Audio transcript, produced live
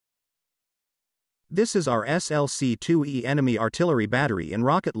This is our SLC-2E enemy artillery battery and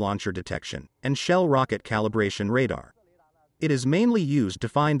rocket launcher detection and shell rocket calibration radar. It is mainly used to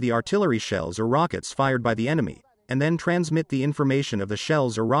find the artillery shells or rockets fired by the enemy, and then transmit the information of the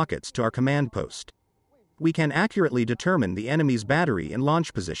shells or rockets to our command post. We can accurately determine the enemy's battery and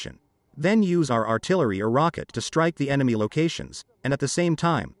launch position, then use our artillery or rocket to strike the enemy locations, and at the same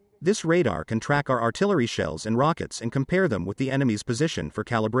time, this radar can track our artillery shells and rockets and compare them with the enemy's position for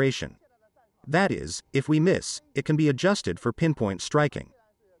calibration. That is, if we miss, it can be adjusted for pinpoint striking.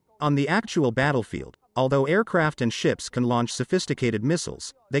 On the actual battlefield, although aircraft and ships can launch sophisticated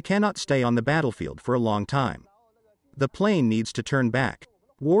missiles, they cannot stay on the battlefield for a long time. The plane needs to turn back.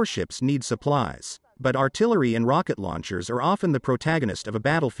 Warships need supplies. But artillery and rocket launchers are often the protagonist of a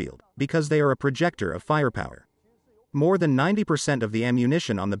battlefield, because they are a projector of firepower. More than 90% of the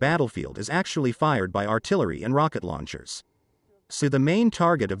ammunition on the battlefield is actually fired by artillery and rocket launchers. So the main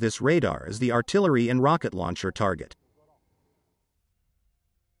target of this radar is the artillery and rocket launcher target.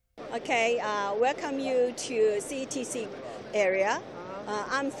 Okay, welcome you to CETC area.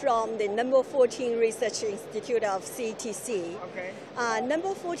 I'm from the number 14 Research Institute of CETC. Okay.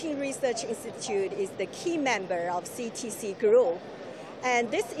 Number 14 Research Institute is the key member of CETC group.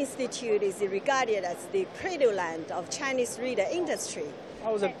 And this institute is regarded as the cradle land of Chinese radar industry.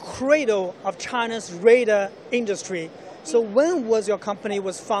 Oh, the cradle of China's radar industry. So when was your company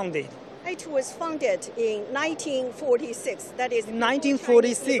founded? It was founded in 1946. That is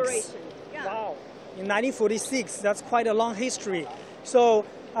 1946. Yeah. Wow. In 1946, that's quite a long history. So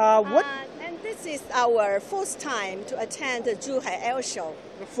what? And this is our first time to attend the Zhuhai Air Show.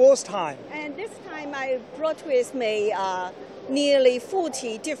 The first time. And this time I brought with me nearly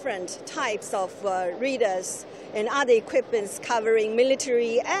 40 different types of radars and other equipments covering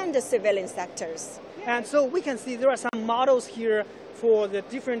military and the civilian sectors. And so we can see there are some models here for the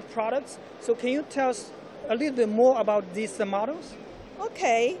different products. So can you tell us a little bit more about these models?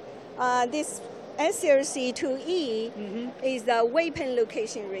 Okay. This SLC-2E is a weapon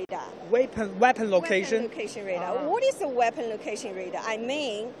location radar. Weapon location? Weapon location radar. What is a weapon location radar? I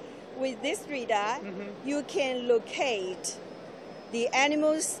mean, with this radar, you can locate the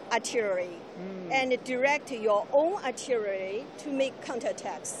enemy's artillery and direct your own artillery to make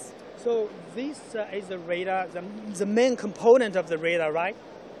counterattacks. So this is the radar, the main component of the radar, right?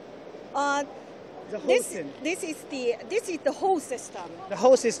 The whole thing. This is the whole system. The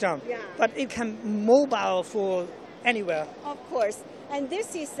whole system. Yeah. But it can mobile for anywhere. Of course. And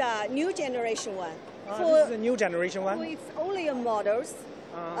this is a new generation one. This is a new generation one? For its earlier models,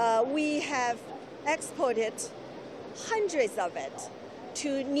 we have exported hundreds of it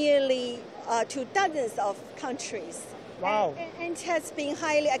to nearly to dozens of countries. Wow. And it has been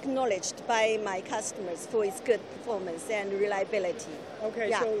highly acknowledged by my customers for its good performance and reliability. Okay,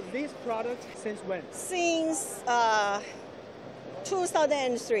 yeah. So this product since when? Since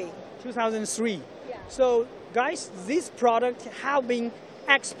 2003. 2003. Yeah. So guys, this product have been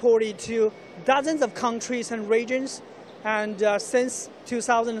exported to dozens of countries and regions and since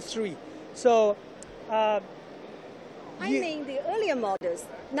 2003. So I mean the earlier models.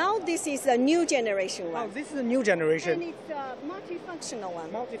 Now this is a new generation one. Oh, this is a new generation. And it's a multifunctional one.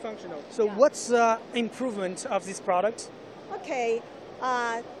 Multifunctional. So yeah. What's the improvement of this product? Okay,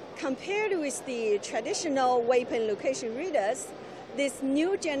 compared with the traditional weapon location radars, this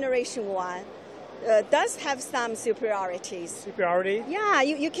new generation one does have some superiorities. Superiority? Yeah,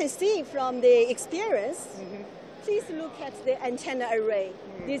 you can see from the experience. Please look at the antenna array.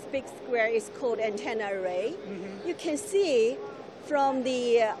 This big square is called antenna array. You can see from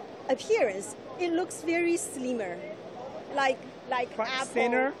the appearance, it looks very slimmer, like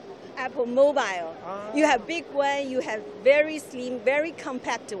Apple Mobile. You have big one, you have very slim, very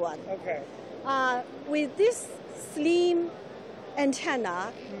compact one. Okay. With this slim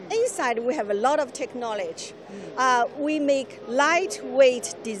antenna, inside we have a lot of technology. We make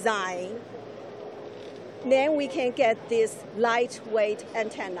lightweight design. Then we can get this lightweight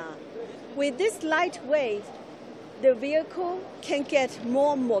antenna. With this lightweight, the vehicle can get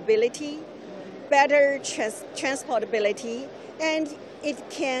more mobility, better transportability, and it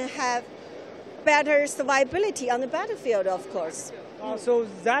can have better survivability on the battlefield, of course. So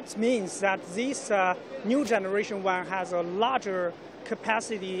that means that this new generation one has a larger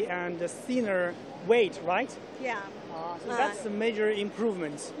capacity and a thinner weight, right? Yeah. So that's a major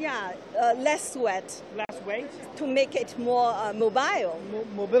improvement. Yeah, less sweat. Less weight? To make it more mobile.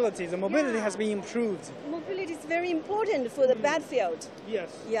 Mobility. The mobility has been improved. Mobility is very important for the battlefield. Yes.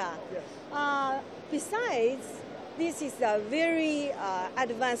 Yeah. Yes. Besides, this is a very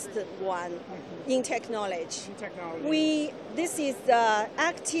advanced one in technology. In technology. This is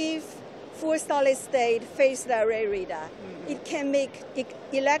active full solid state phased array radar. It can make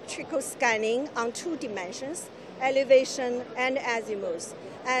electrical scanning on 2 dimensions, elevation and azimuth.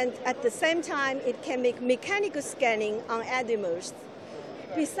 And at the same time, it can make mechanical scanning on azimuth.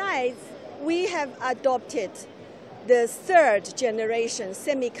 Besides, we have adopted the 3rd generation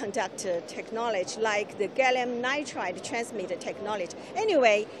semiconductor technology, like the gallium nitride transmitter technology.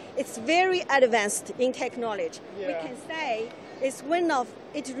 Anyway, it's very advanced in technology. Yeah. We can say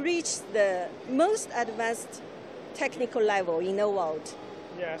it reached the most advanced technical level in the world.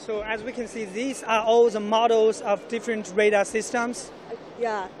 Yeah, so as we can see, these are all the models of different radar systems.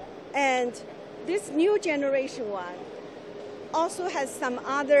 Yeah, and this new generation one also has some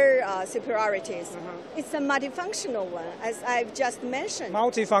other superiorities. It's a multifunctional one, as I've just mentioned.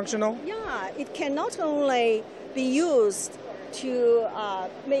 Multifunctional? Yeah, it can not only be used to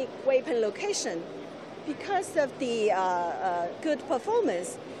make weapon location. Because of the good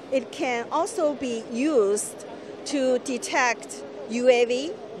performance, it can also be used to detect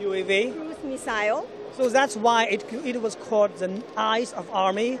UAV, cruise missile. So that's why it was called the eyes of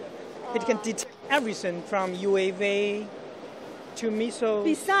army. It can detect everything from UAV to missiles.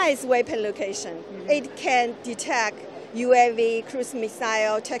 Besides weapon location, it can detect UAV, cruise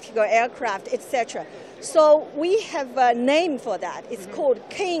missile, tactical aircraft, etc. So we have a name for that. It's called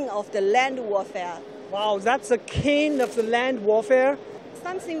King of the Land Warfare. Wow, that's the king of the land warfare.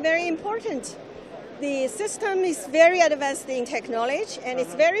 Something very important. The system is very advanced in technology, and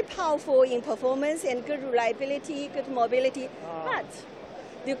it's very powerful in performance and good reliability, good mobility. But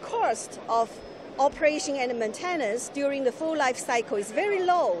the cost of operation and maintenance during the full life cycle is very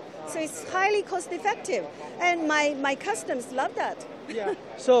low. So it's highly cost effective. And my customers love that. Yeah.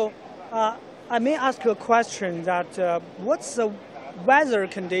 So I may ask you a question that what's the weather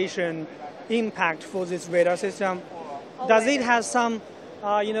condition impact for this radar system? Does it have some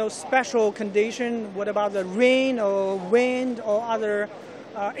special condition? What about the rain or wind or other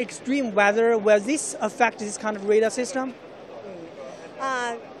extreme weather? Will this affect this kind of radar system?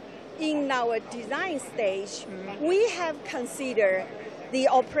 In our design stage, we have considered the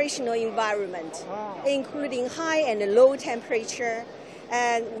operational environment, including high and low temperature,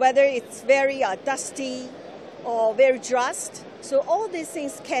 and whether it's very dusty or very drust. So all these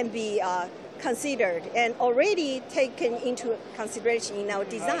things can be considered and already taken into consideration in our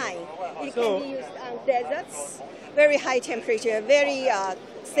design. It can be used on deserts, very high temperature, very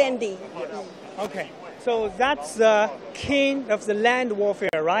sandy. Okay, so that's the king of the land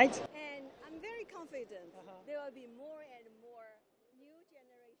warfare, right?